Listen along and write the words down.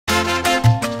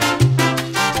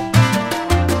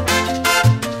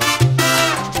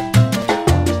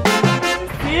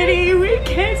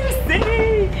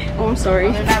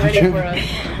sorry. They're not ready for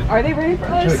us. Are they ready for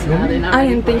us? No, they're not I ready.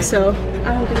 didn't think so.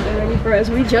 I don't think they're ready for us.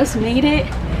 We just made it.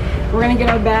 We're gonna get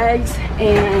our bags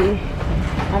and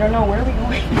I don't know, where are we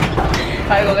going?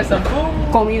 Probably go get some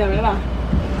food. Comida, ¿verdad?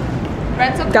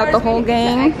 Rental Got the cars, whole we-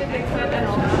 gang.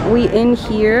 We in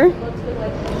here.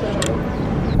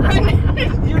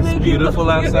 It's beautiful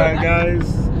outside,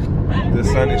 guys. The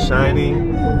sun is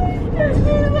shining.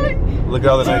 Look at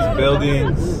all the nice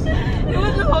buildings. It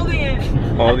wasn't holding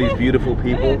it. All these beautiful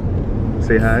people.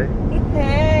 Say hi.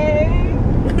 Hey.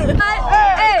 Hey,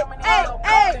 hey, hey,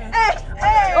 hey, hey.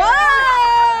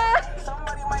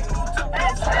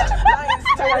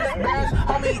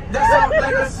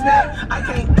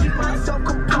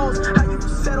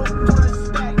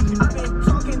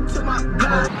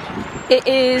 It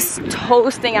is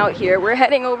toasting out here. We're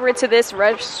heading over to this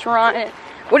restaurant.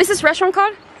 What is this restaurant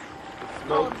called?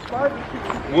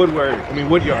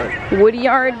 Woodyard.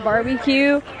 Woodyard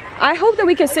Barbecue. I hope that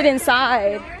we can sit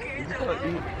inside.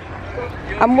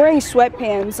 I'm wearing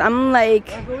sweatpants.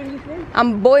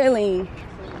 I'm boiling.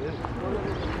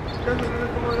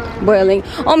 Boiling.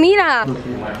 Oh, mira.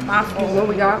 What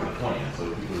we got?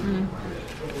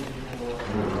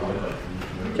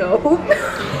 Joe.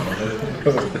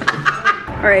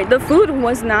 Alright, the food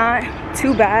was not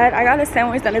too bad. I got a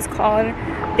sandwich that is called,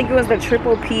 I think it was the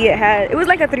triple P. It was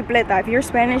like a tripleta. If you're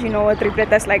Spanish, you know a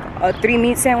tripleta is like a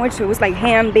 3-meat sandwich. So it was like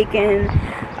ham, bacon,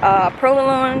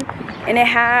 provolone, and it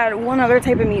had one other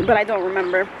type of meat, but I don't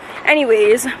remember.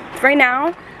 Anyways, right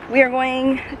now we are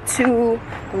going to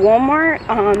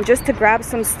Walmart just to grab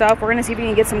some stuff. We're gonna see if we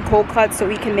can get some cold cuts so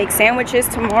we can make sandwiches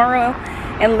tomorrow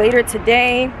and later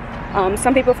today.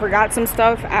 Some people forgot some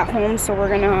stuff at home, so we're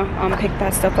gonna pick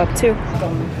that stuff up too.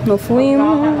 No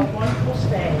fuimos.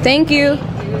 Thank you.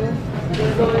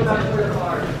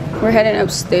 We're heading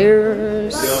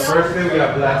upstairs. First thing we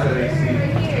got blasted AC.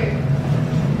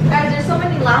 Guys, there's so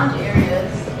many lounge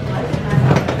areas.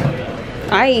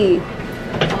 Aye.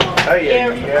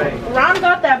 Ron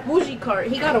got that bougie cart.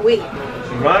 He gotta wait.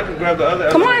 Ron can grab the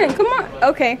other. Come on, come on.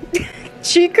 Okay.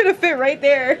 She could have fit right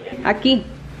there. Aquí.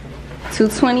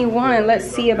 221. Let's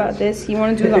see about this. You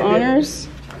want to do the honors?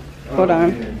 Hold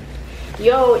on.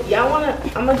 Yo, y'all wanna?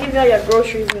 I'm gonna give y'all your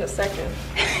groceries in a second.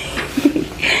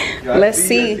 Let's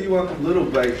see. You want some little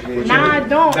bites, man. Nah, I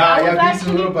don't. Nah, I was y'all need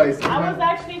some little bites. I was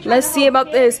actually trying Let's to see about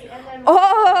get this. it, and then-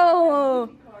 Oh.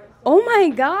 Oh my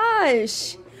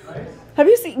gosh. Have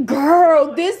you seen?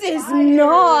 Girl, this is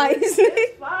nice.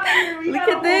 Look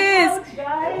at this.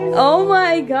 Oh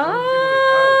my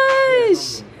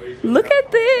gosh. Look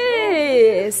at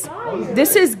this.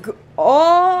 This is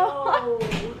oh.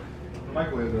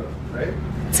 Microwave though, right?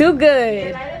 Too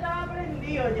good.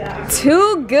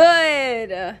 Too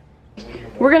good.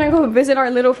 We're gonna go visit our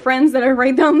little friends that are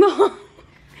right down the hall.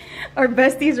 Our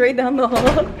besties right down the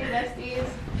hall.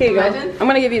 Here you go. I'm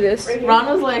gonna give you this. Ron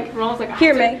was like,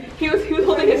 Here, May. He was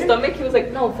holding his stomach. He was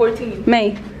like, no, 14.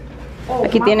 May. Oh,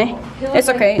 Aquí wow. tiene. It's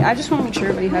okay. I just want to make sure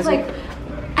everybody has Like, it.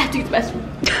 I do the best.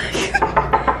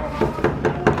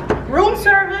 Room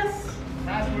service.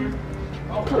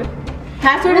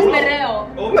 Password is Mereo.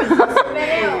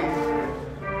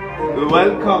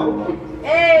 Welcome.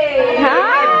 Hey.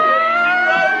 Hi.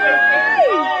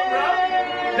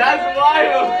 That's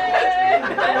wild.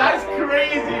 That's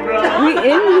crazy, bro. We in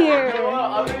here. I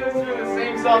think this is the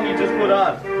same song you just put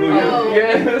on. Oh.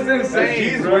 Yeah, that's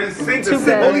insane, bro. It's sync Too the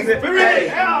bad. Holy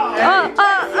Spirit. Oh.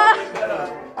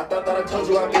 I thought that I told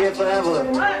you I'd be here forever.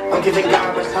 I'm giving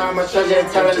God my time, my treasure, and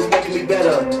talent is making me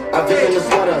better. I've been in the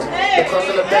sweater, the cross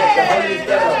on the back, the honey is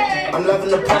better. I'm loving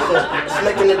the pressure, it's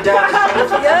making the diamonds shine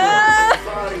for Yeah.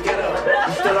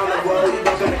 You still on the world, you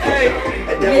don't gonna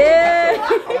Yeah.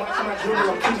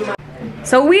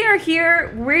 So we are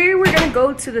here. We were gonna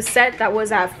go to the set that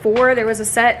was at 4. There was a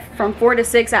set from 4 to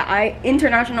 6 at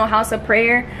International House of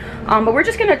Prayer. But we're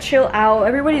just gonna chill out.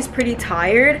 Everybody's pretty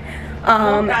tired.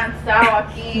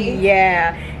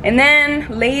 Yeah, and then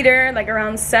later, like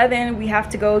around 7, we have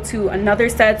to go to another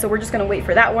set, so we're just gonna wait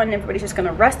for that one. Everybody's just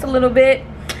gonna rest a little bit,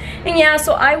 and yeah,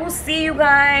 so I will see you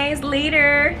guys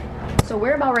later. So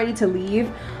we're about ready to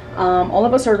leave. All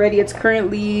of us are ready. It's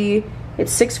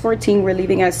 6:14. We're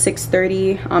leaving at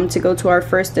 6:30 to go to our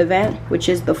first event, which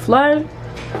is the flood.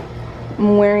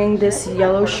 I'm wearing this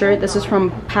yellow shirt. This is from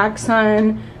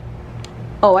PacSun.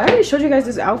 Oh, I already showed you guys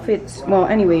this outfit. Well,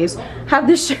 anyways, have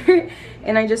this shirt,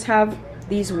 and I just have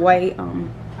these white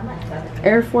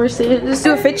Air Forces. Let's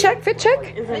do a fit check. Fit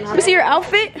check. Let me see your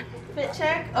outfit. Fit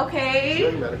check.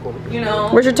 Okay. You know.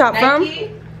 Where's your top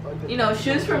Nike. You know,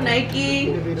 shoes from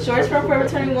Nike, shorts from Forever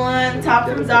 21, top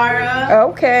from Zara.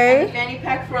 Okay. And a fanny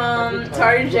pack from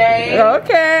Target.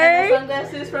 Okay. And the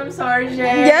sunglasses from Target.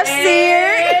 Yes,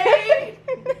 dear.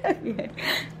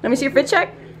 Let me see your fit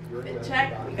check. Fit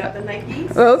check. We got the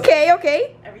Nikes. Okay,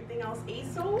 okay. Everything else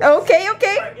ASOS. Okay,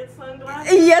 okay. Target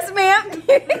sunglasses. Yes, ma'am.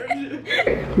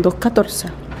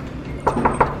 2.14.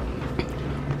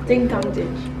 Ding dong ditch.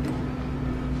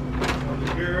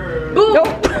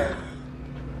 Nope.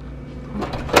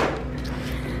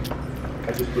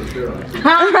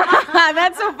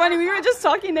 That's so funny. We were just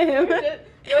talking to him. It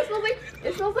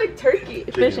smells like turkey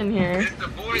fish in here.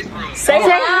 Say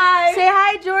hi. Say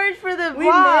hi, George, for the We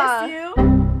vlog. miss you.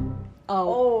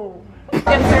 Oh.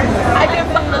 I get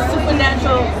from the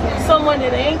supernatural someone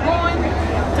that ain't going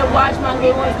to watch my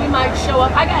little ones. We might show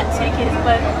up. I got tickets,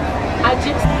 but I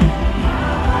just.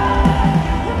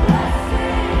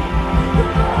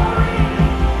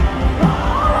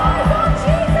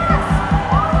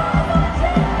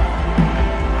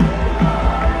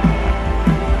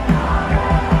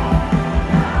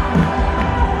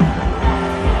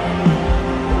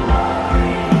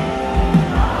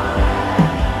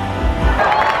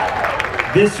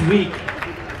 This week,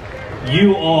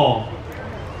 you all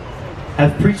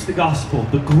have preached the gospel,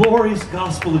 the glorious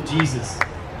gospel of Jesus,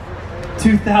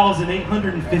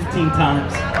 2,815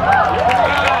 times.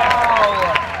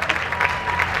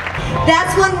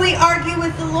 That's when we argue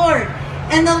with the Lord.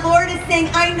 And the Lord is saying,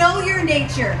 I know your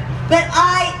nature, but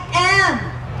I am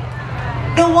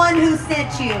the one who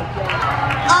sent you.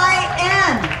 I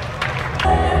am.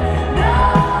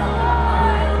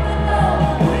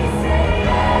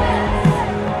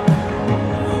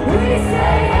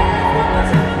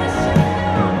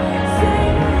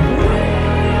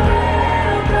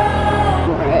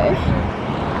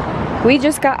 We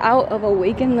just got out of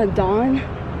Awaken the Dawn.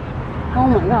 Oh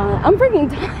my god, I'm freaking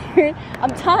tired. I'm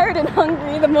tired and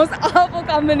hungry, the most awful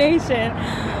combination.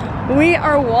 We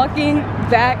are walking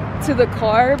back to the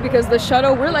car because the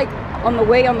shuttle, we're like on the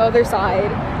way on the other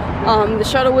side. The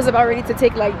shuttle was about ready to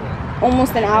take like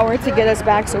almost an hour to get us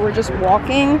back, so we're just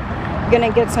walking.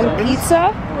 Gonna get some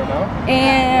pizza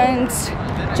and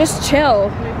just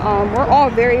chill. We're all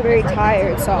very, very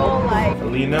tired, so.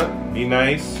 Alina, be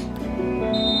nice.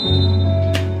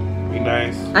 Be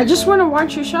nice. I just want to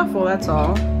watch you shuffle, that's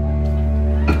all. Be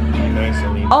nice,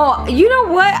 Alina. Oh, you know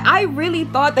what? I really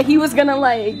thought that he was gonna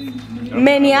like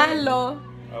menearlo.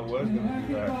 I was gonna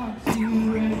do that.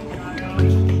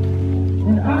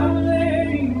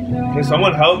 Can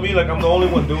someone help me? Like I'm the only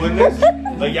one doing this.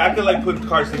 Like y'all could like put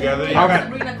cards together. Y'all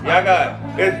got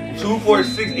it's 2, 4,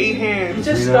 6, 8 hands. You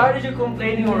just started your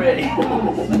complaining already.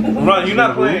 Run, you're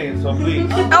not playing, so please.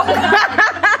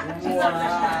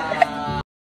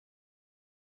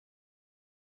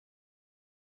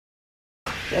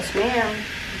 Yes, ma'am.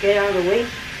 Get out of the way.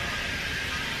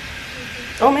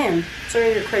 Oh man,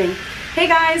 sorry you're recording. Hey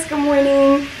guys, good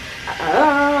morning.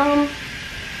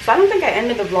 So I don't think I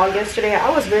ended the vlog yesterday. I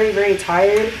was very, very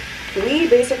tired. We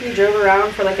basically drove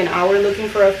around for like an hour looking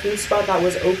for a food spot that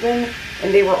was open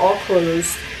and they were all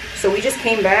closed. So we just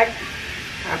came back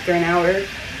after an hour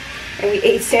and we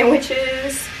ate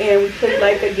sandwiches and we played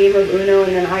like a game of Uno,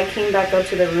 and then I came back up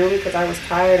to the room because I was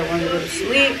tired. I wanted to go to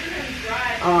sleep.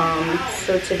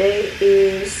 So today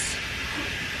is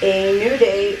a new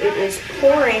day. It is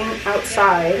pouring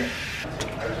outside.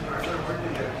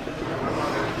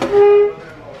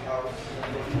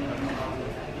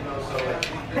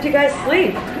 How'd you guys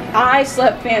sleep? I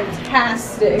slept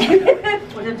fantastic.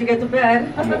 When did you get to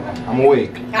bed? I'm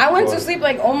awake. I went to sleep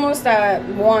like almost at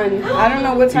 1. I don't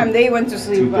know what time they went to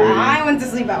sleep, but I went to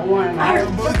sleep at 1.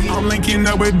 I'm linking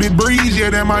up with Big Breeze, yeah,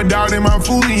 that my dog and my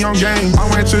food in your game. I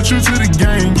went to true to the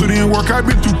game, put in work, I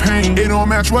been through pain. It don't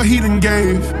match what he done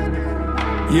gave.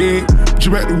 Yeah,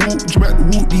 jib at the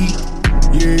whoop, eat.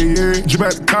 Yeah, jib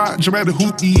at the car, jib at the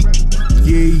hoop, eat.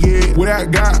 Yeah, what I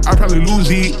got, I probably lose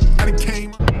it. I done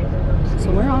came. So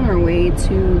we're on our way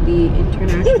to the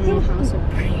International House of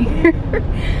Prayer.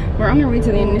 We're on our way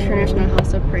to the International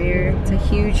House of Prayer. It's a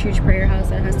huge, huge prayer house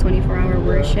that has 24-hour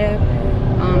worship.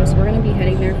 So we're gonna be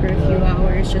heading there for a few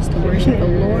hours just to worship the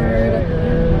Lord.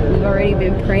 We've already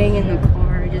been praying in the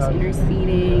car, just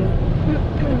interceding.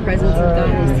 The presence of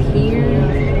God is here.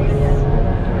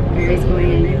 Everybody's going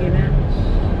in, you hear that?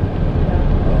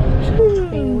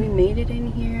 Okay, we made it in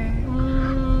here.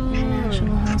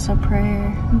 International House of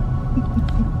Prayer.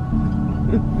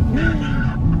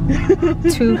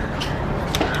 To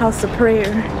House of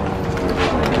Prayer.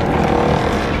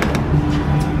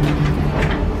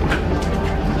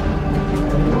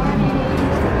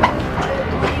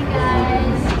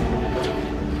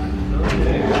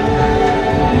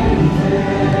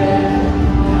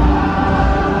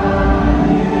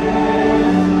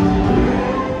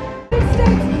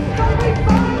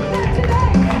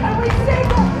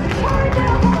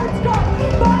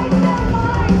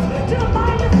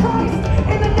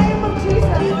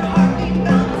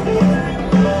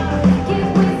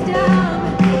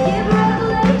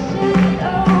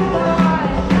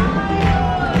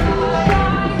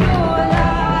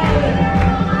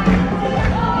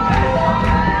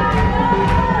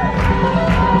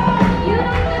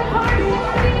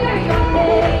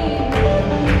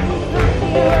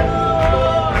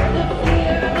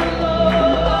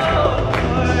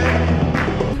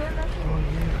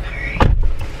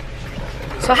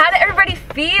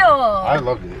 feel? I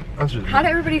loved it. How did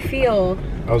everybody feel?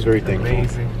 I was very thankful.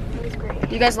 Amazing.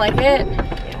 You guys like it?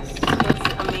 Yes,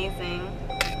 it's amazing.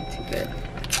 Too good.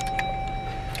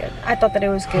 Good. I thought that it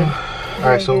was good. All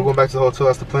right, so we're going back to the hotel.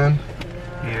 That's the plan.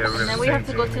 Yeah, And then we have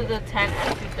to go to the tent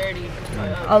at 2:30.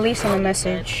 I'll leave some a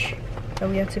message that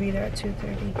we have to be there at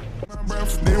 2:30.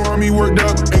 They want me worked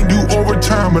up, ain't do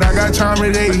overtime, but I got time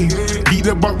today. Eat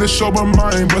up the sober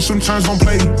mind, but sometimes don't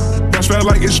play. That's why I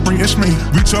like it's spring, it's me.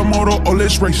 Retail motor, oh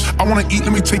let's race. I wanna eat,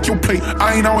 let me take your plate.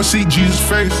 I ain't always see Jesus'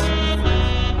 face.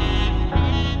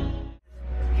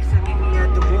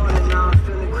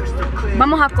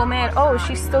 Vamos a comer. Oh,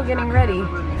 she's still getting ready.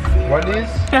 Wendy's?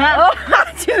 Oh,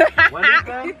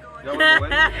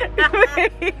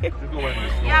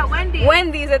 Yeah, Wendy.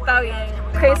 Wendy's está bien.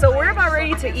 Okay, so we're about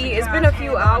ready to eat. It's been a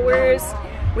few hours.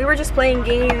 We were just playing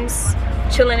games,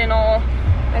 chilling and all.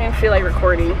 I didn't feel like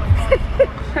recording.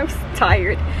 I was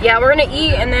tired. Yeah, we're gonna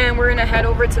eat and then we're gonna head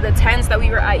over to the tents that we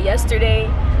were at yesterday.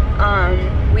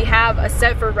 We have a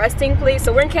set for resting place.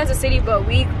 So we're in Kansas City, but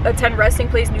we attend resting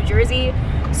place New Jersey.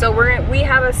 So we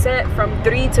have a set from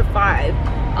 3 to 5.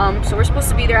 So we're supposed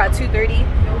to be there at 2:30.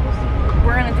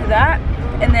 We're gonna do that,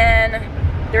 and then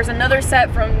there's another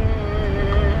set from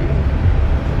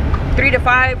 3 to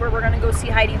 5 where we're gonna go see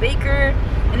Heidi Baker,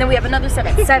 and then we have another set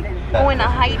at 7. Going to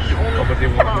Heidi.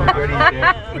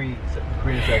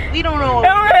 We don't know. No,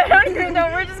 I don't even know.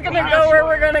 We're just gonna go where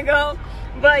we're gonna go.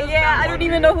 But yeah, I don't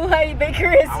even know who Heidi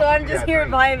Baker is, so I'm just here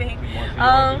vibing.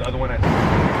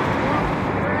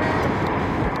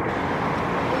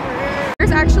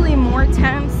 There's actually more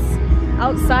tents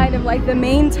outside of like the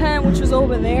main tent, which is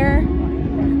over there.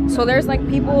 So there's like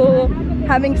people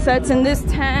having sets in this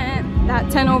tent,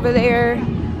 that tent over there.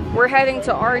 We're heading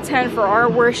to our tent for our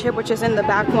worship, which is in the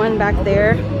back one back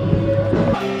there.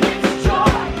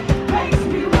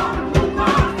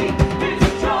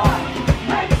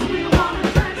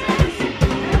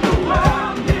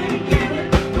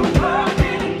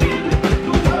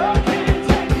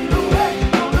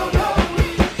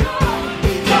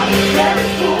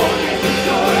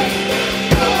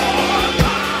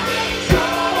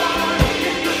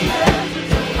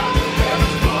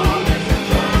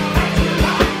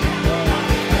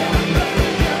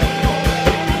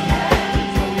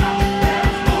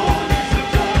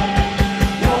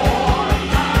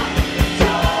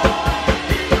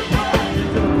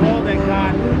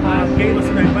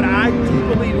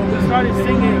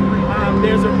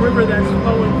 There's a river that's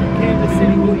flowing through Kansas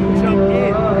City where you jump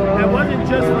in. That wasn't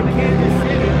just for Kansas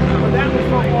City, but that was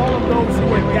for all of those who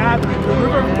were gathered. The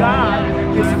river of God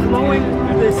is flowing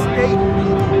through this state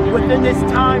within this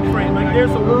time frame. Like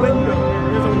there's a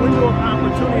window of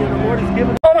opportunity the Lord has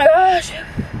given. Oh my gosh.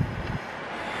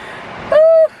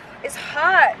 Woo, it's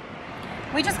hot.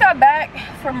 We just got back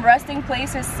from resting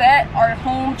places set. Our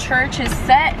home church is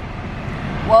set.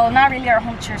 Well, not really our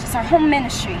home church, it's our home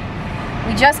ministry.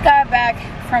 We just got back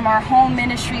from our home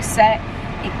ministry set.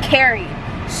 It carried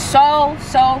so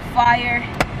fire.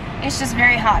 It's just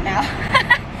very hot now.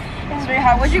 It's very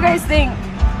hot. What'd you guys think?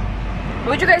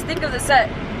 What'd you guys think of the set?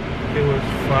 It was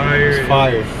fire. It's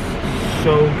fire.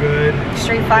 So good.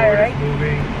 Straight fire, right?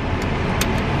 Moving.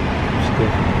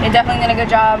 They definitely did a good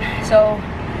job. So,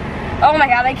 oh my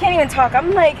God, I can't even talk.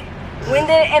 I'm like winded,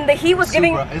 and the heat was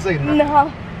giving. It's like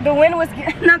no. The wind was,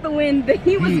 not the wind, the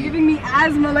heat was giving me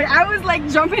asthma. Like I was like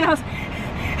jumping, I was,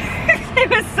 it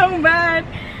was so bad.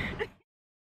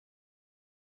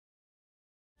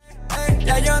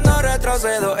 Ya yo no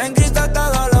retrocedo, en Cristo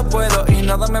todo lo puedo y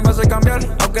nada me va a hacer cambiar,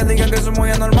 aunque digan que soy muy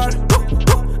anormal.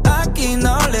 Aquí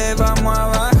no le vamos a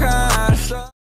bajar.